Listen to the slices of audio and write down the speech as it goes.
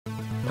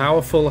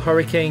powerful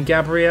Hurricane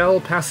Gabrielle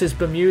passes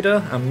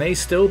Bermuda and may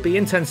still be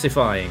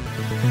intensifying.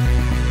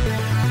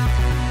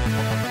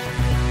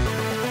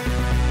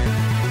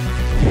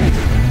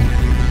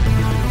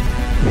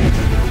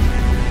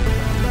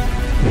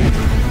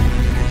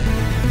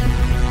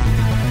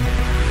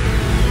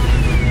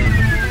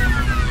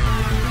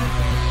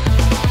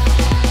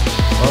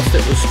 Whilst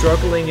it was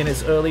struggling in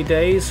its early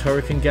days,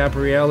 Hurricane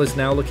Gabrielle is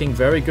now looking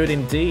very good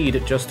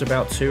indeed, just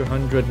about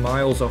 200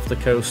 miles off the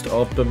coast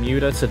of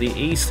Bermuda to the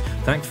east.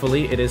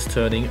 Thankfully, it is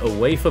turning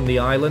away from the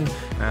island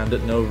and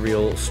no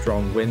real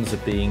strong winds are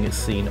being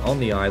seen on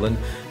the island.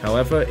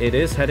 However, it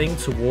is heading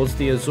towards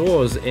the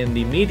Azores in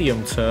the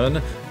medium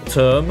term,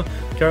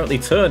 currently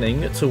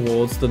turning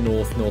towards the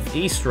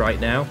northeast right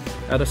now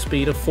at a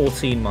speed of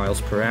 14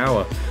 miles per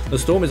hour. The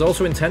storm is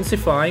also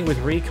intensifying, with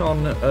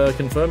recon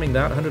confirming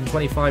that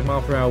 125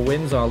 mile per hour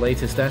winds, our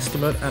latest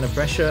estimate, and a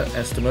pressure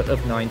estimate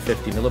of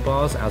 950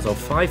 millibars as of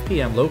 5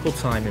 p.m. local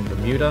time in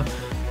Bermuda.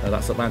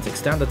 That's Atlantic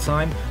Standard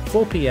Time,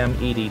 4 p.m.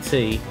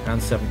 EDT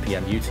and 7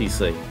 p.m.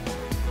 UTC.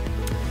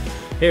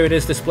 Here it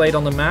is displayed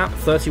on the map,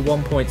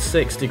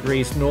 31.6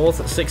 degrees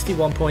north,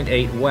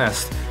 61.8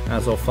 west.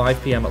 As of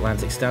 5 p.m.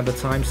 Atlantic Standard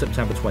Time,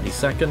 September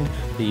 22nd,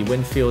 the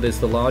wind field is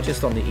the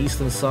largest on the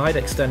eastern side,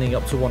 extending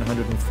up to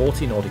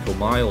 140 nautical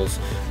miles.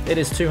 It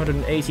is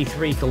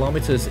 283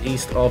 kilometers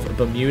east of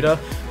Bermuda,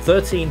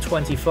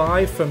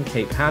 1325 from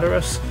Cape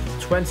Hatteras,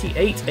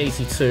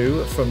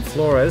 2882 from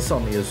Flores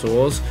on the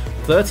Azores,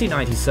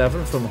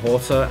 3097 from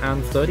Horta,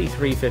 and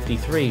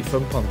 3353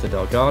 from Ponta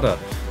Delgada.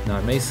 Now,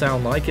 it may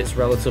sound like it's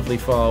relatively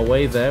far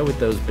away there with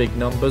those big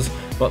numbers,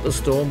 but the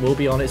storm will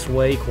be on its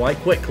way quite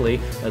quickly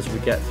as we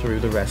get through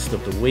the rest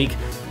of the week,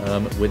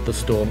 with the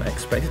storm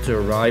expected to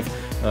arrive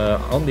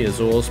on the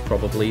Azores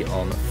probably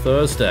on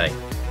Thursday.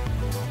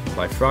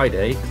 By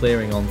Friday,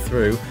 clearing on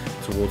through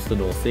towards the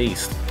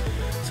northeast.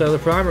 So the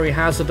primary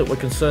hazard that we're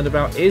concerned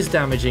about is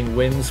damaging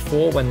winds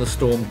for when the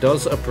storm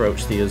does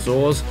approach the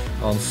Azores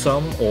on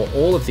some or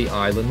all of the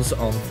islands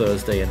on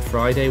Thursday and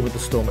Friday, with the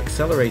storm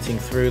accelerating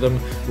through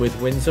them with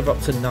winds of up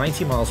to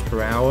 90 miles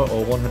per hour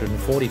or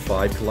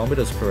 145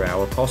 kilometers per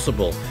hour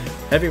possible.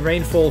 Heavy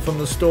rainfall from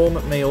the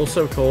storm may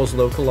also cause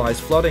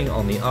localized flooding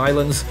on the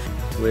islands,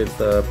 with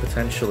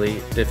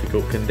potentially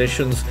difficult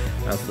conditions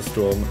as the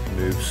storm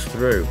moves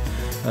through,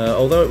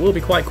 although it will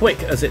be quite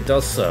quick as it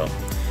does so.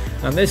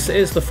 And this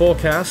is the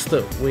forecast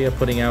that we are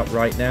putting out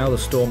right now. The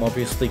storm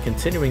obviously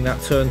continuing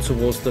that turn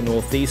towards the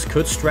northeast,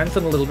 could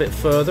strengthen a little bit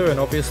further, and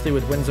obviously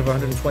with winds of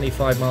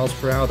 125 miles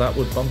per hour that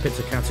would bump it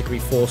to Category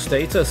 4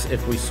 status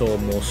if we saw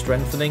more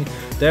strengthening.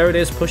 There it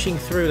is, pushing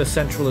through the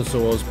central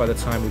Azores by the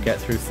time we get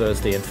through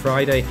Thursday and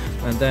Friday,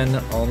 and then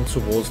on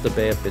towards the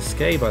Bay of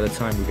Biscay by the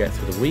time we get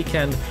through the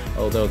weekend.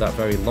 Although that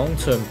very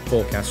long-term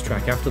forecast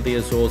track after the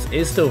Azores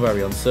is still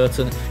very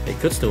uncertain, it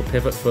could still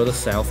pivot further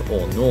south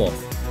or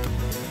north.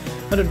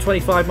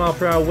 125 mile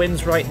per hour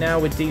winds right now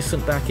with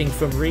decent backing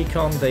from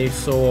recon. They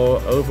saw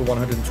over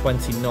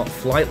 120 knot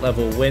flight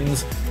level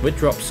winds with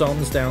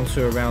drop-sons down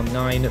to around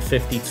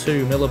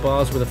 952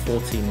 millibars with a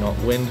 14 knot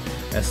wind.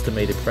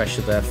 Estimated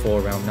pressure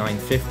therefore around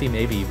 950,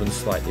 maybe even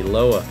slightly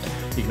lower.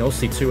 You can also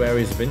see two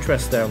areas of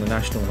interest there on the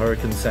National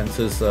Hurricane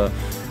Center's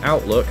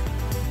outlook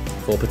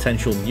for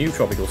potential new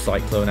tropical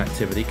cyclone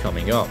activity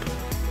coming up.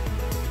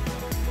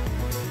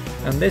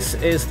 And this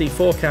is the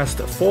forecast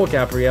for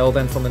Gabrielle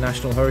then from the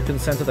National Hurricane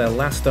Center, their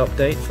last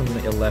update from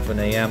 11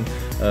 a.m.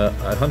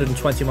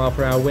 120 mile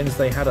per hour winds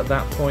they had at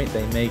that point.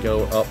 They may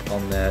go up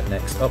on their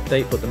next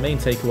update, but the main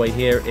takeaway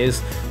here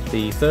is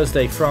the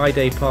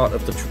Thursday-Friday part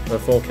of the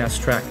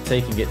forecast track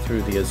taking it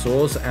through the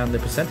Azores, and the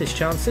percentage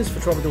chances for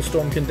tropical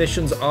storm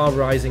conditions are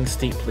rising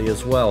steeply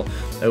as well.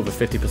 Over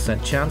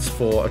 50% chance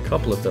for a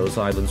couple of those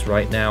islands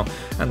right now,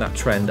 and that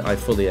trend I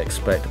fully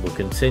expect will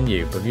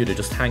continue. Bermuda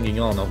just hanging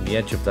on the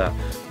edge of that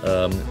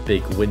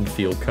big wind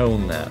field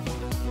cone there.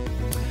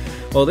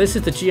 Well, this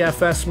is the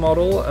GFS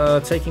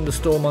model, taking the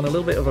storm on a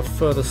little bit of a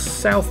further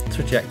south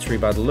trajectory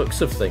by the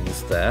looks of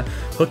things there,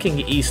 hooking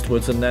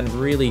eastwards and then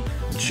really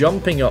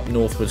jumping up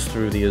northwards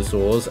through the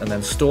Azores and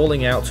then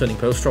stalling out, turning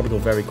post-tropical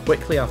very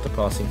quickly after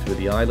passing through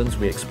the islands.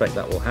 We expect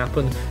that will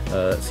happen.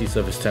 Sea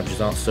surface temperatures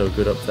aren't so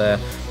good up there.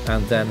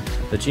 And then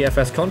the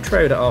GFS,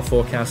 contrary to our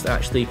forecast,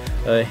 actually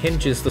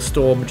hinges the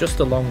storm just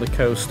along the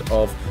coast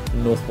of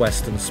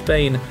northwestern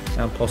Spain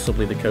and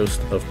possibly the coast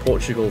of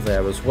Portugal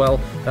there as well.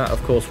 That,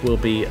 of course, will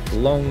be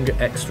long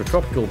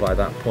extratropical by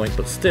that point,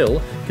 but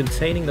still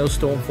containing those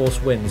storm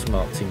force winds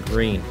marked in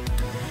green.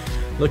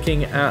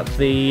 Looking at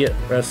the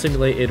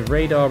simulated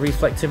radar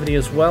reflectivity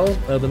as well,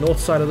 the north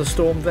side of the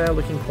storm there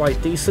looking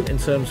quite decent in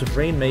terms of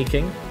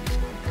rainmaking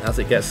as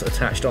it gets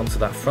attached onto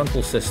that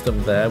frontal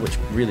system there, which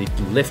really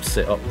lifts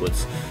it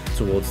upwards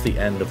towards the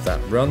end of that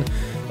run.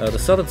 The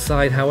southern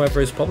side,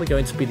 however, is probably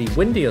going to be the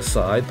windier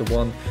side, the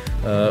one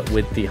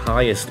with the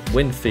highest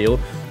wind field,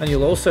 and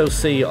you'll also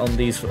see on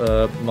these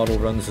model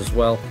runs as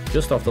well,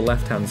 just off the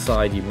left-hand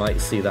side, you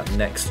might see that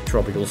next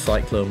tropical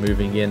cyclone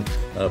moving in,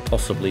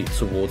 possibly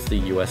towards the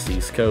US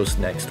East Coast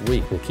next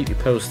week. We'll keep you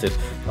posted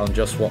on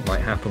just what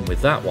might happen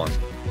with that one.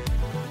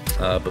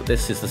 But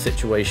this is the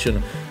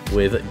situation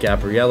with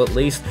Gabrielle, at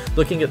least.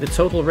 Looking at the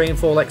total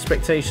rainfall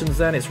expectations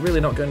then, it's really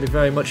not going to be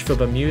very much for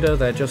Bermuda.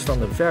 They're just on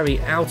the very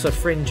outer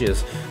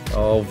fringes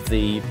of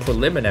the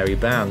preliminary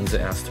bands, it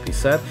has to be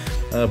said.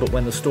 But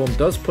when the storm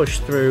does push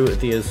through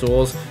the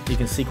Azores, you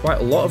can see quite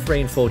a lot of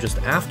rainfall just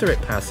after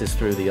it passes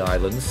through the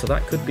islands, so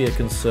that could be a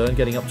concern,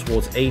 getting up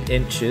towards 8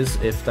 inches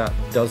if that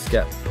does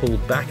get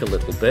pulled back a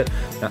little bit.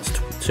 That's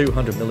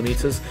 200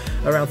 millimeters.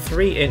 Around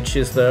 3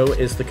 inches, though,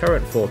 is the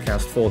current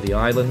forecast for the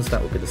islands.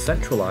 That would be the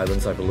central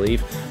islands, I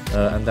believe,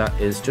 and that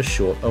is just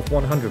short of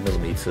 100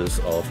 millimeters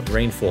of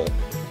rainfall.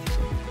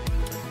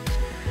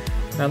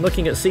 And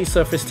looking at sea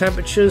surface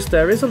temperatures,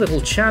 there is a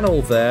little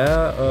channel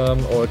there,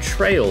 or a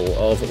trail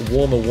of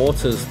warmer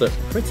waters that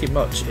pretty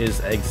much is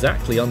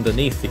exactly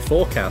underneath the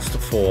forecast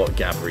for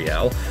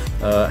Gabrielle.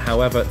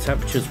 However,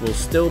 temperatures will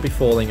still be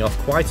falling off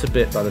quite a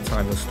bit by the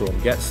time the storm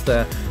gets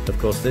there. Of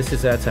course, this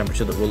is air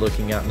temperature that we're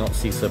looking at, not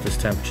sea surface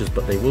temperatures,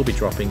 but they will be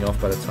dropping off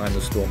by the time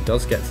the storm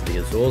does get to the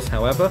Azores.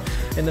 However,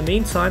 in the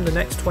meantime, the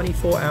next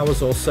 24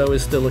 hours or so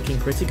is still looking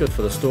pretty good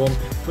for the storm,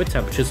 with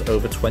temperatures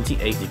over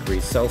 28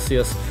 degrees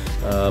Celsius,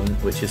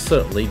 which is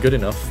certainly good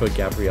enough for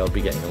Gabrielle to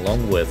be getting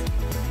along with.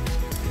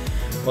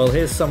 Well,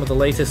 here's some of the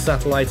latest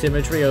satellite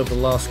imagery over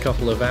the last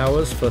couple of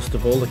hours. First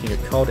of all, looking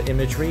at COD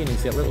imagery, and you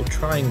see a little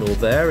triangle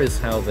there is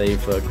how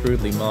they've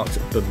crudely marked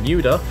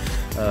Bermuda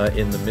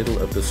in the middle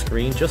of the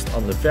screen, just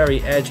on the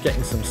very edge,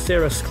 getting some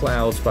cirrus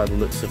clouds by the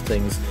looks of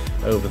things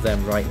over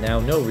them right now.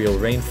 No real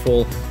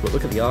rainfall, but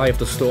look at the eye of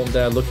the storm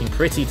there, looking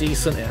pretty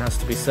decent, it has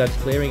to be said,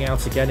 clearing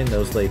out again in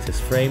those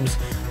latest frames.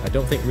 I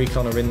don't think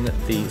Recon are in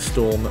the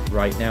storm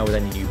right now with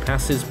any new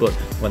passes, but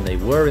when they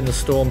were in the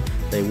storm,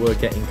 they were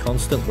getting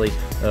constantly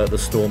the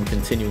storm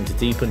continuing to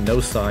deepen, no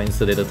signs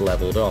that it had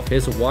leveled off.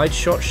 Here's a wide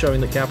shot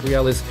showing that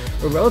Gabrielle is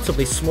a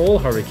relatively small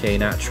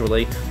hurricane,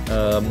 actually.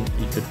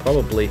 You could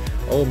probably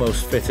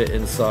almost fit it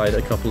inside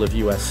a couple of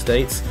US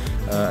states.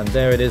 And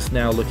there it is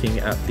now, looking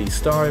at the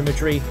star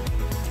imagery.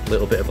 A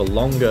little bit of a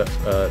longer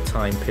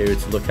time period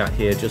to look at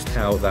here, just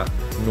how that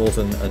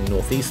northern and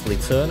northeasterly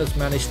turn has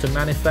managed to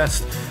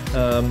manifest,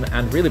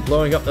 and really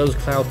blowing up those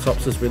cloud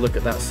tops as we look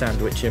at that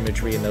sandwich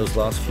imagery in those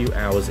last few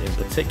hours in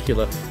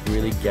particular,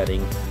 really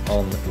getting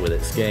on with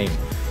its game.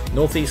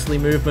 Northeasterly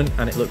movement,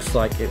 and it looks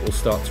like it will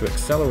start to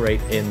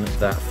accelerate in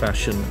that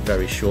fashion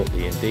very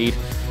shortly indeed.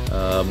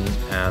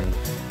 And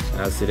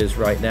as it is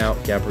right now,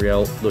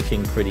 Gabrielle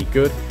looking pretty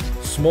good.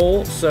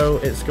 Small, so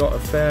it's got a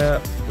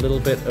fair little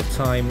bit of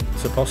time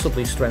to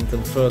possibly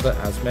strengthen further,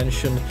 as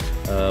mentioned.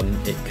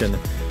 It can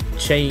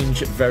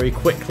change very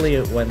quickly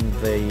when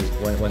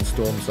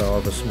storms are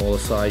of a smaller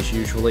size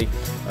usually,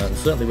 and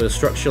certainly with a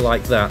structure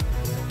like that,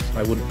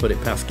 I wouldn't put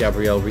it past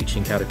Gabrielle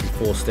reaching Category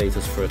 4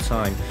 status for a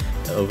time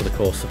over the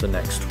course of the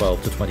next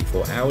 12 to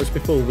 24 hours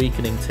before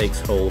weakening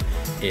takes hold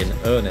in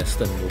earnest,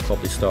 and we'll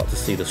probably start to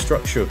see the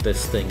structure of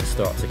this thing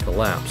start to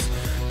collapse.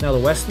 Now, the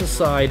western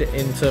side,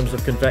 in terms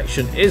of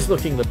convection, is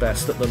looking the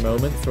best at the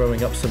moment,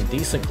 throwing up some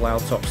decent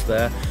cloud tops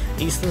there.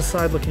 Eastern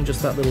side looking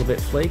just that little bit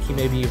flaky,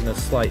 maybe even a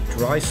slight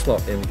dry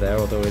slot in there,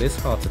 although it is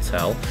hard to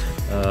tell.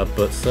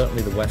 But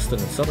certainly the western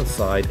and southern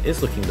side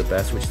is looking the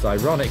best, which is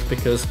ironic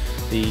because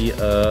the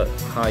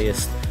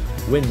highest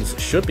winds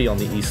should be on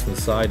the eastern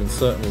side, and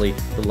certainly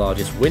the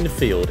largest wind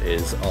field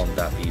is on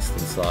that eastern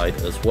side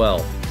as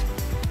well.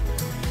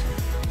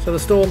 So the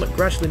storm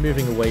gradually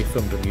moving away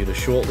from Bermuda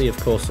shortly, of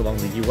course along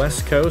the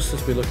US coast.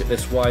 As we look at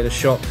this wider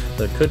shot,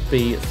 there could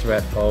be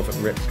threat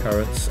of rip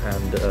currents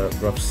and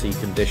rough sea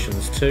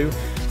conditions too,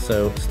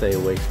 so stay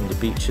away from the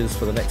beaches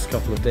for the next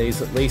couple of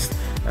days at least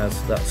as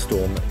that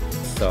storm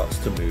starts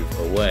to move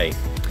away.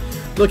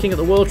 Looking at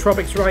the world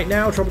tropics right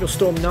now, Tropical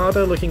Storm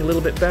Nada looking a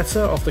little bit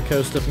better off the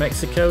coast of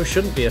Mexico,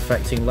 shouldn't be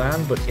affecting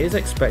land, but is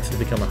expected to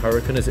become a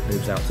hurricane as it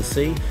moves out to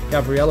sea.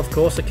 Gabrielle, of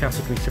course, a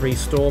Category 3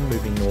 storm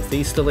moving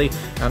northeasterly,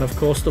 and of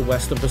course the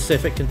Western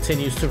Pacific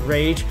continues to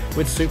rage,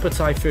 with Super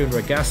Typhoon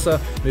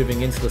Ragasa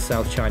moving into the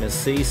South China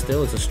Sea,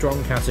 still as a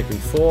strong Category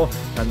 4,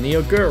 and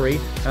Neoguri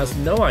has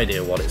no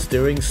idea what it's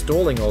doing,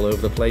 stalling all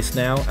over the place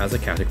now as a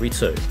Category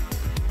 2.